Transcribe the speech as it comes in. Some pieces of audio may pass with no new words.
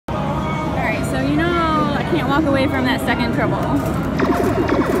Can't walk away from that second Tribble.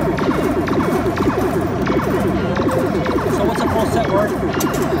 So what's a full set worth?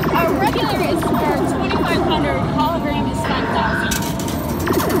 Regular is 2,500. Hologram is 5,000.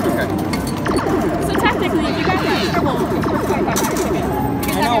 Okay. So technically, if you got that Tribble, it's worth 2,500 tickets.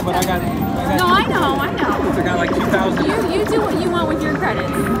 I know, but I got. No, I know. I got like 2,000. You do what you want with your credits.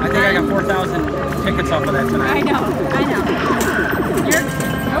 I think I got 4,000 tickets off of that tonight. I know.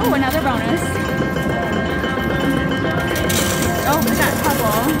 Oh, another bonus. Oh, we got a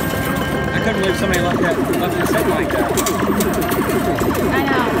couple. I couldn't believe somebody left it sitting like that. I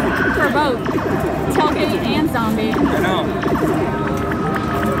know. For both tailgate and zombie. I know.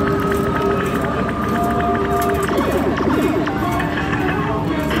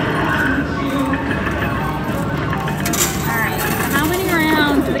 Alright, how many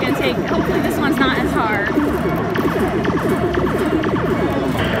rounds is it going to take? Hopefully this one's not as hard.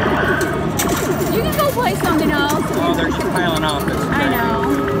 You can go play something else. Oh, they're just piling up. I know.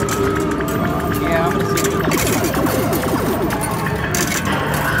 Yeah, I'm going to see what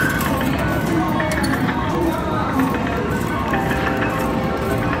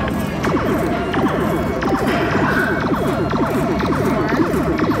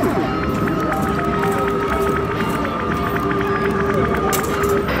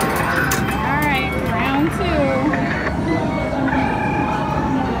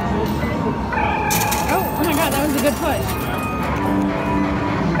good push.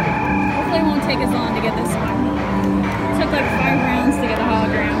 Hopefully it won't take as long to get this one. It took like 5 rounds to get the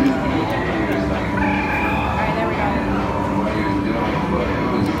hologram. Alright, there we go.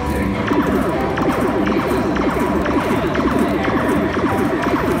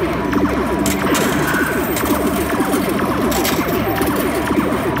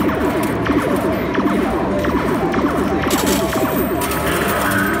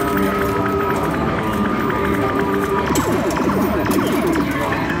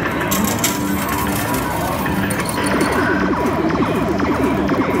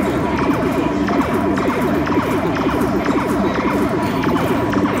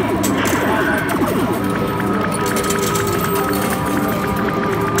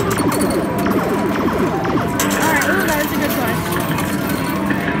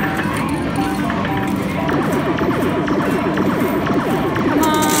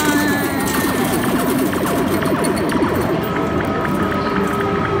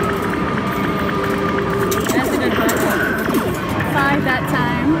 That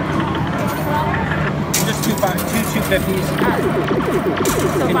time. Just two 250s.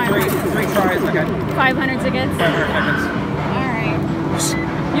 So in 500. three tries, I got 500 tickets? 500 tickets. Alright.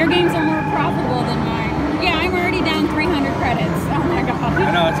 Your games are more profitable than mine. Yeah, I'm already down 300 credits. Oh my god.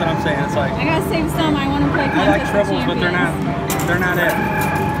 I know, that's what I'm saying. It's like I gotta save some. I want to play I like Contest of Tribbles, but they're not it.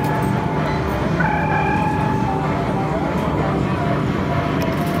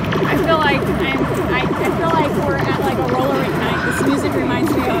 I feel like we're at like a roller rink night. This music reminds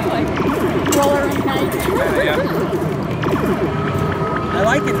me of like roller rink night. Yeah. I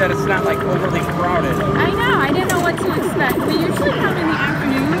like it that it's not like overly crowded. I know. I didn't know what to expect. We usually come in the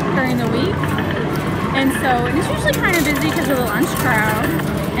afternoon during the week, and it's usually kind of busy because of the lunch crowd.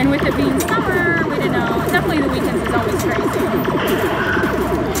 And with it being summer, we didn't know. Definitely the weekends is always crazy.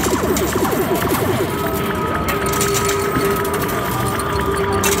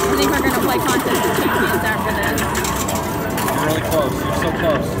 Play Contest of Champions after this. You're really close. You're so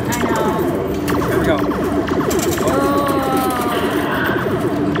close. I know. Here we go. Oh.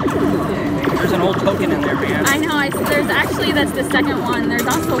 There's an old token in there, man. I know. There's actually, that's the second one. There's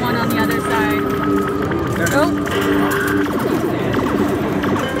also one on the other side. Oh.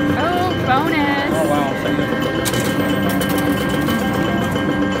 Oh, bonus. Oh, wow. So good.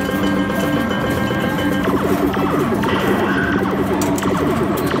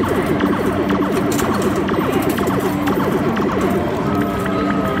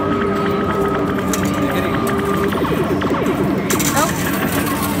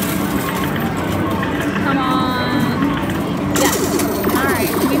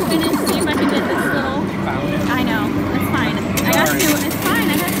 I know. It's fine. I got two. It's fine.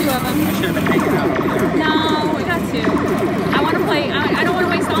 I got 2 of them. I should have been hanging out over there. No,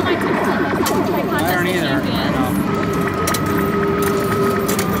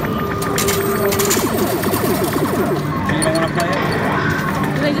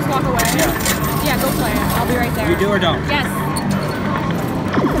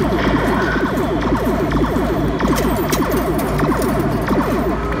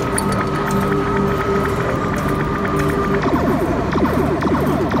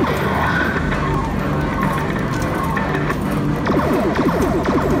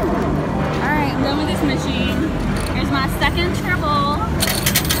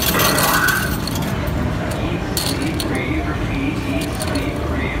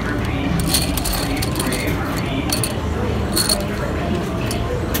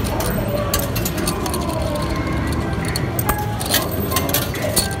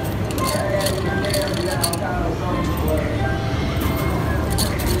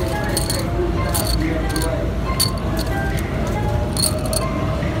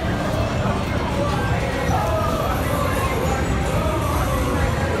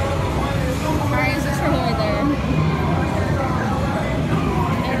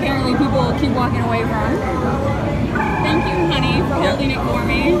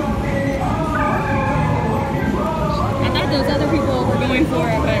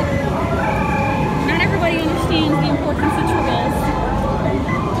 comes to Tribbles.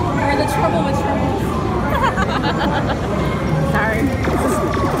 Or the trouble with Tribbles. Sorry.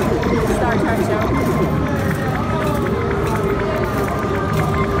 Star Trek joke.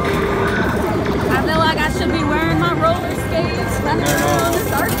 I feel like I should be wearing my roller skates running around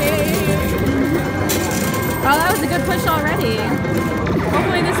this arcade. Oh, that was a good push already.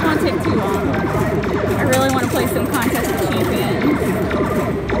 Hopefully this won't take too long. I really want to play some Contest of Champions.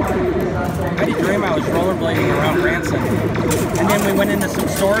 I had a dream I was rollerblading around Branson. And then we went into some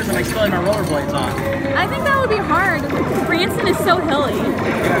stores and I still had my rollerblades on. I think that would be hard. Branson is so hilly.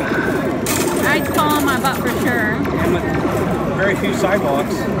 Yeah. I'd fall on my butt for sure. And with very few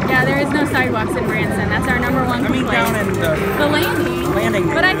sidewalks. Yeah, there is no sidewalks in Branson. That's our number one complaint. Down in the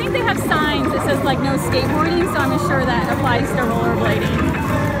landing. But I think they have signs that says like no skateboarding, so I'm sure that applies to rollerblading.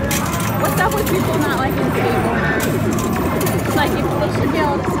 What's up with people not liking skateboarders? It's like if they should be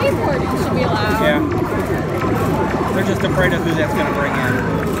able to skateboard, it should be allowed. Yeah. They're just afraid of who that's going to bring in.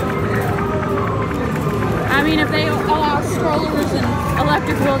 I mean, if they allow strollers and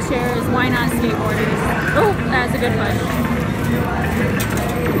electric wheelchairs, why not skateboarders? Oh, that's a good push.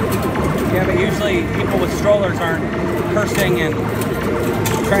 Yeah, but usually people with strollers aren't cursing and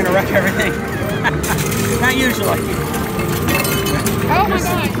trying to wreck everything. Not usually. Oh my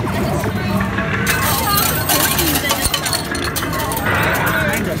god.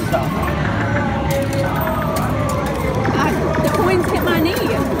 Kind of stuff. The coins hit my knee.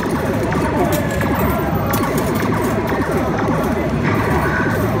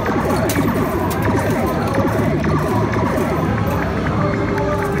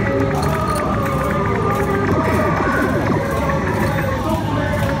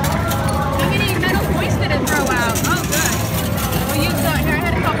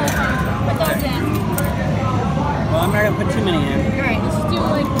 Put too many in. Alright, let's just do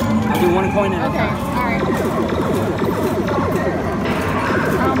like... I'll do one coin at a time. Okay, alright.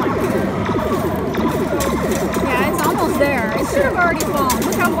 Oh my god. Yeah, it's almost there. It should have already fallen.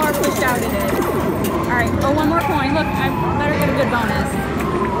 Look how far pushed out it is. Alright, oh, one more coin. Look, I better get a good bonus.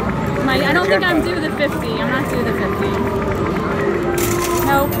 I don't think I'm due the 50. I'm not due the 50.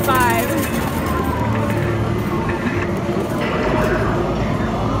 Nope, 5.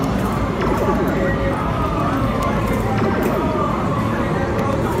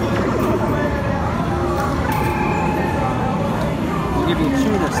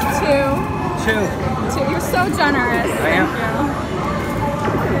 Two. You're so generous. I am.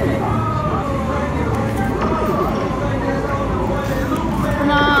 Thank you.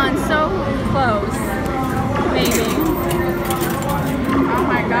 Come on, so close. Maybe. Oh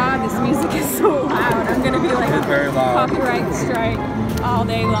my god, this music is so loud. I'm gonna be like it's very loud. Copyright strike all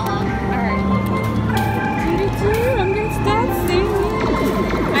day long. Alright. I'm gonna stop singing.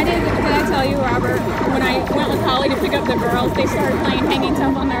 Did I tell you, Robert, when I went with Holly to pick up the girls, they started playing Hanging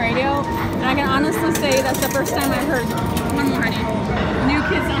Tough on the radio, and I can honestly say that's the first time I've heard New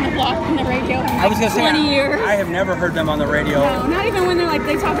Kids on the Block on the radio in like 20 years. I have never heard them on the radio. No, not even when they're like,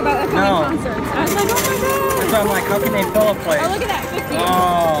 they talk about upcoming concerts. I was like, oh my god. So I'm like, how can they fill a place? Oh, look at that, 50.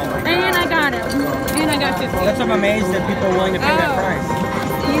 Oh my god. And I got it. And I got 50. That's why I'm amazed that people are willing to pay that price.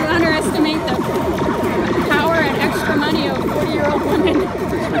 You underestimate the power and extra money of 40-year-old women.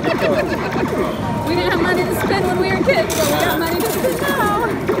 We didn't have money to spend when we were kids, but we got money to spend now.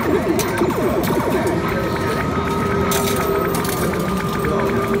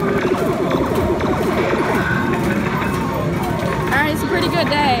 Alright, it's a pretty good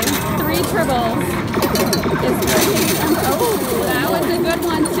day. 3 tribbles. Oh, that was a good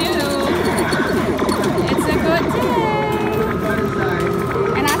one too. It's a good day.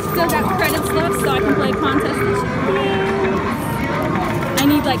 And I still got credits left so I can play Contest of Champions. I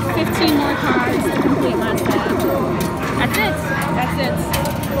need like 15 more cards to complete my set. That's it. That's it.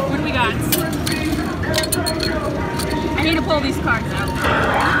 What do we got? I need to pull these cards out.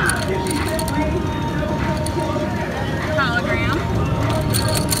 Hologram.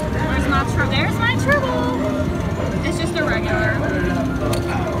 Where's my Tribble? There's my Tribble. It's just a regular.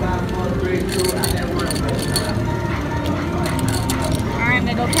 Alright, I'm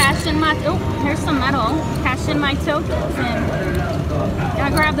gonna go cash in my... Oh, here's some metal. Cash in my tokens and...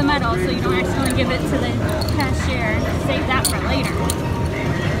 Gotta grab the medal so you don't accidentally give it to the cashier. Save that for later.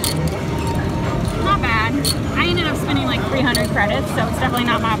 Not bad. I ended up spending like 300 credits, so it's definitely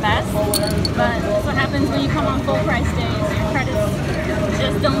not my best. But that's what happens when you come on full price days. Your credits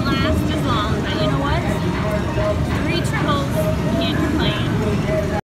just don't last as long. But you know what? 3 tribbles, can't complain.